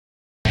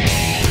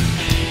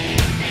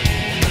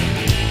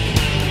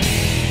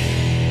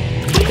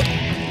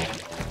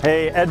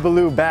Hey, Ed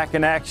Ballou back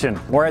in action.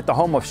 We're at the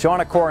home of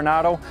Shawna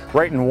Coronado,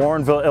 right in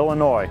Warrenville,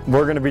 Illinois.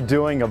 We're going to be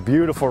doing a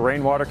beautiful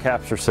rainwater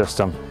capture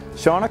system.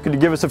 Shawna, could you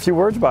give us a few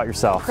words about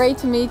yourself? Great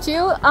to meet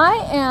you.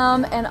 I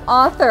am an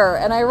author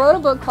and I wrote a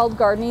book called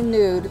Gardening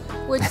Nude,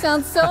 which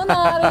sounds so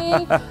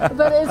naughty,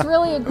 but it's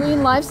really a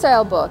green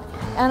lifestyle book.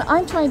 And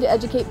I'm trying to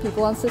educate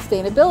people on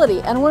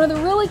sustainability. And one of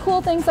the really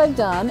cool things I've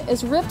done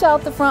is ripped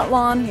out the front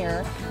lawn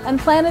here and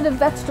planted a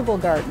vegetable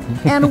garden.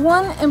 And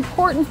one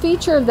important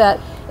feature of that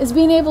is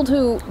being able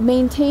to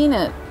maintain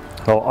it.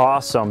 Oh,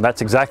 awesome.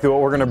 That's exactly what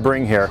we're going to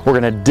bring here. We're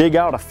going to dig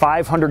out a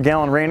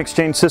 500-gallon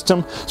RainXchange system.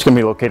 It's going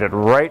to be located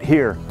right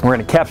here. We're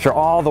going to capture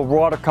all the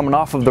water coming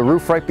off of the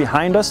roof right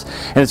behind us,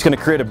 and it's going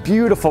to create a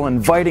beautiful,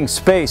 inviting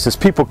space as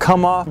people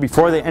come off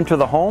before they enter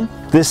the home.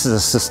 This is a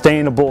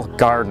sustainable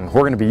garden.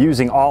 We're going to be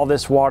using all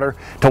this water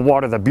to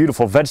water the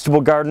beautiful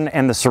vegetable garden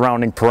and the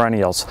surrounding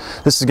perennials.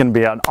 This is going to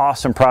be an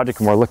awesome project,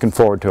 and we're looking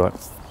forward to it.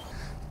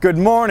 Good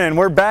morning.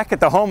 We're back at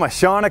the home of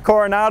Shawna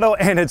Coronado,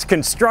 and it's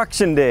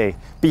construction day.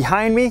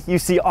 Behind me, you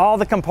see all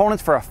the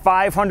components for a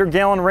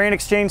 500-gallon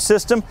RainXchange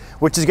system,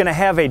 which is going to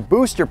have a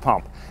booster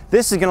pump.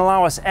 This is going to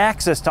allow us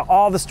access to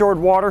all the stored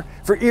water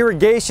for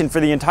irrigation for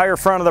the entire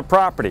front of the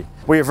property.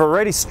 We have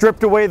already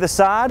stripped away the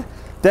sod.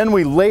 Then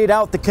we laid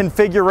out the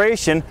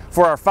configuration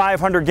for our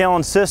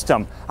 500-gallon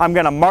system. I'm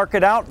going to mark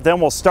it out,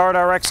 then we'll start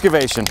our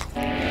excavation.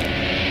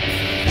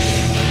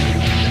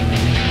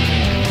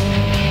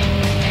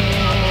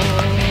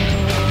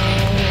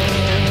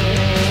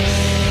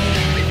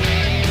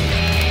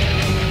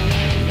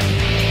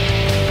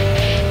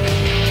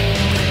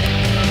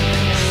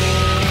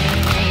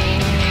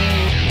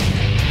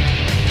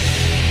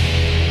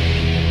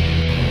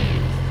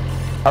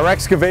 Our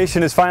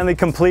excavation is finally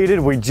completed.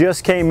 We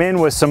just came in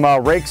with some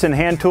rakes and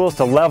hand tools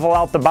to level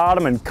out the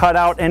bottom and cut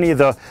out any of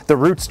the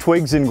roots,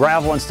 twigs, and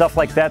gravel and stuff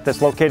like that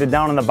that's located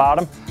down in the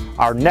bottom.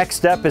 Our next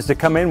step is to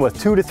come in with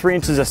 2 to 3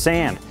 inches of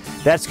sand.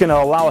 That's going to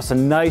allow us a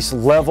nice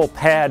level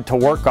pad to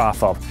work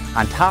off of.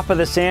 On top of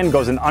the sand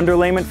goes an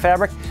underlayment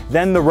fabric,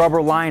 then the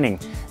rubber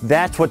lining.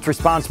 That's what's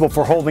responsible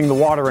for holding the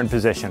water in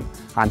position.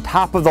 On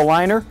top of the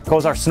liner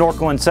goes our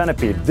snorkel and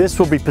centipede. This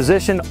will be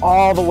positioned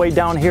all the way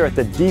down here at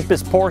the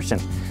deepest portion.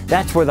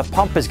 That's where the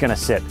pump is going to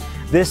sit.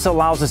 This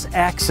allows us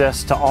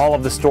access to all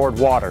of the stored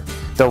water.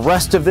 The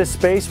rest of this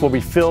space will be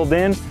filled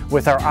in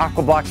with our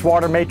Aquablox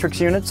water matrix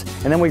units,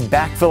 and then we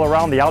backfill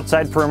around the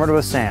outside perimeter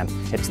with sand.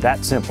 It's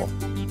that simple.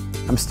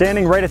 I'm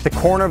standing right at the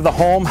corner of the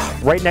home,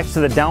 right next to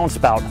the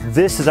downspout.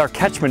 This is our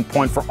catchment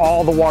point for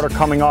all the water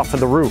coming off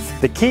of the roof.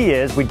 The key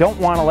is we don't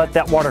want to let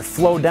that water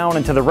flow down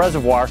into the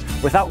reservoir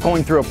without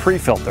going through a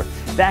pre-filter.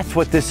 That's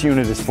what this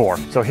unit is for.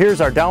 So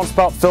here's our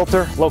downspout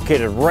filter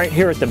located right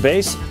here at the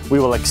base. We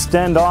will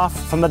extend off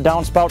from the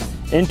downspout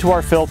into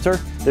our filter.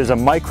 There's a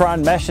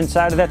micron mesh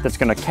inside of that that's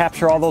going to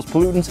capture all those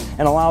pollutants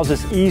and allows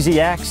us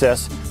easy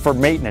access for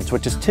maintenance,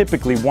 which is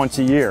typically once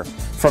a year.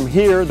 From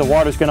here, the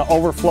water is going to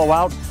overflow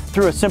out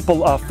through a simple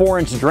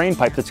 4-inch drain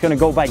pipe that's going to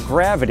go by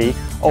gravity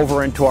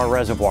over into our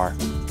reservoir.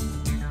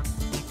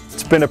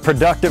 It's been a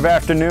productive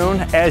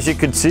afternoon. As you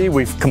can see,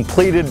 we've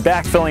completed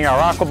backfilling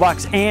our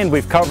Aquablox, and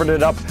we've covered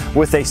it up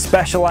with a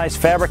specialized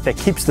fabric that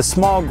keeps the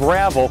small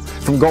gravel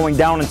from going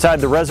down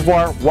inside the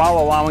reservoir while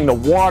allowing the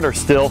water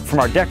still from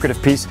our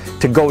decorative piece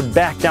to go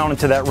back down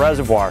into that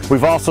reservoir.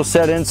 We've also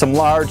set in some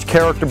large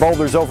character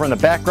boulders over in the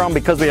background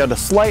because we had a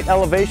slight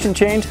elevation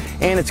change,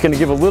 and it's going to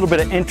give a little bit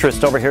of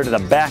interest over here to the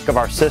back of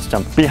our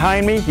system.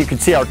 Behind me, you can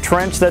see our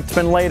trench that's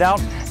been laid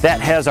out. That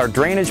has our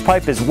drainage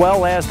pipe as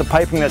well as the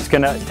piping that's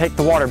going to take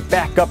the water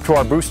back up to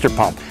our booster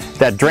pump.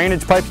 That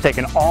drainage pipe's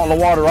taking all the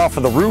water off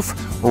of the roof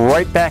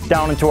right back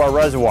down into our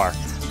reservoir.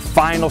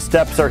 Final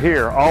steps are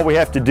here. All we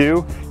have to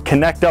do,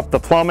 connect up the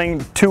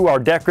plumbing to our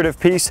decorative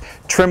piece,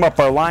 trim up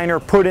our liner,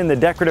 put in the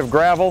decorative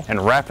gravel,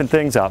 and wrapping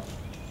things up.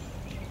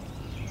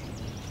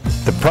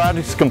 The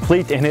project's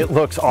complete and it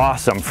looks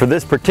awesome. For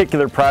this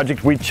particular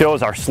project, we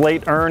chose our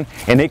slate urn,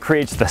 and it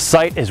creates the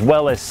sight as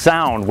well as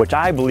sound, which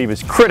I believe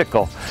is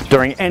critical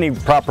during any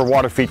proper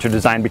water feature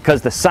design,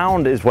 because the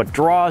sound is what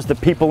draws the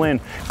people in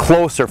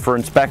closer for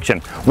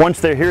inspection. Once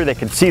they're here, they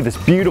can see this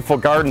beautiful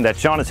garden that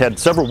Shawna's had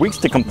several weeks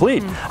to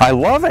complete. I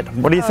love it.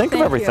 What do you think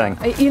of everything?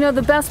 You know,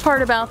 the best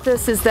part about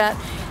this is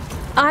that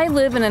I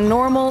live in a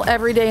normal,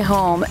 everyday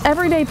home.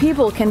 Everyday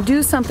people can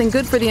do something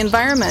good for the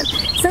environment.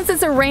 Since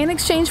it's a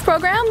RainXchange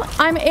program,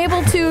 I'm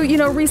able to,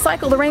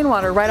 recycle the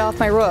rainwater right off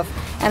my roof.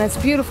 And it's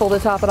beautiful to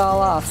top it all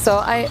off. So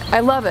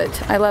I love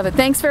it. I love it.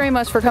 Thanks very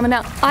much for coming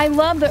out. I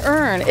love the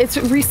urn. It's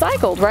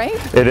recycled, right?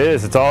 It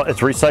is. It's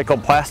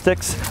recycled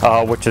plastics,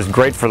 which is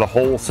great for the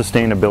whole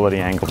sustainability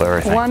angle of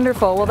everything.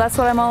 Wonderful. Well, that's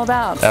what I'm all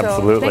about.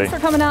 Absolutely. So thanks for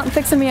coming out and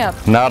fixing me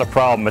up. Not a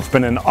problem. It's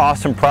been an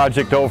awesome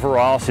project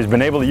overall. She's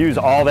been able to use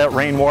all that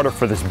rainwater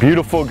for this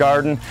beautiful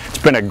garden. It's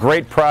been a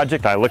great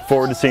project. I look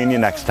forward to seeing you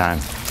next time.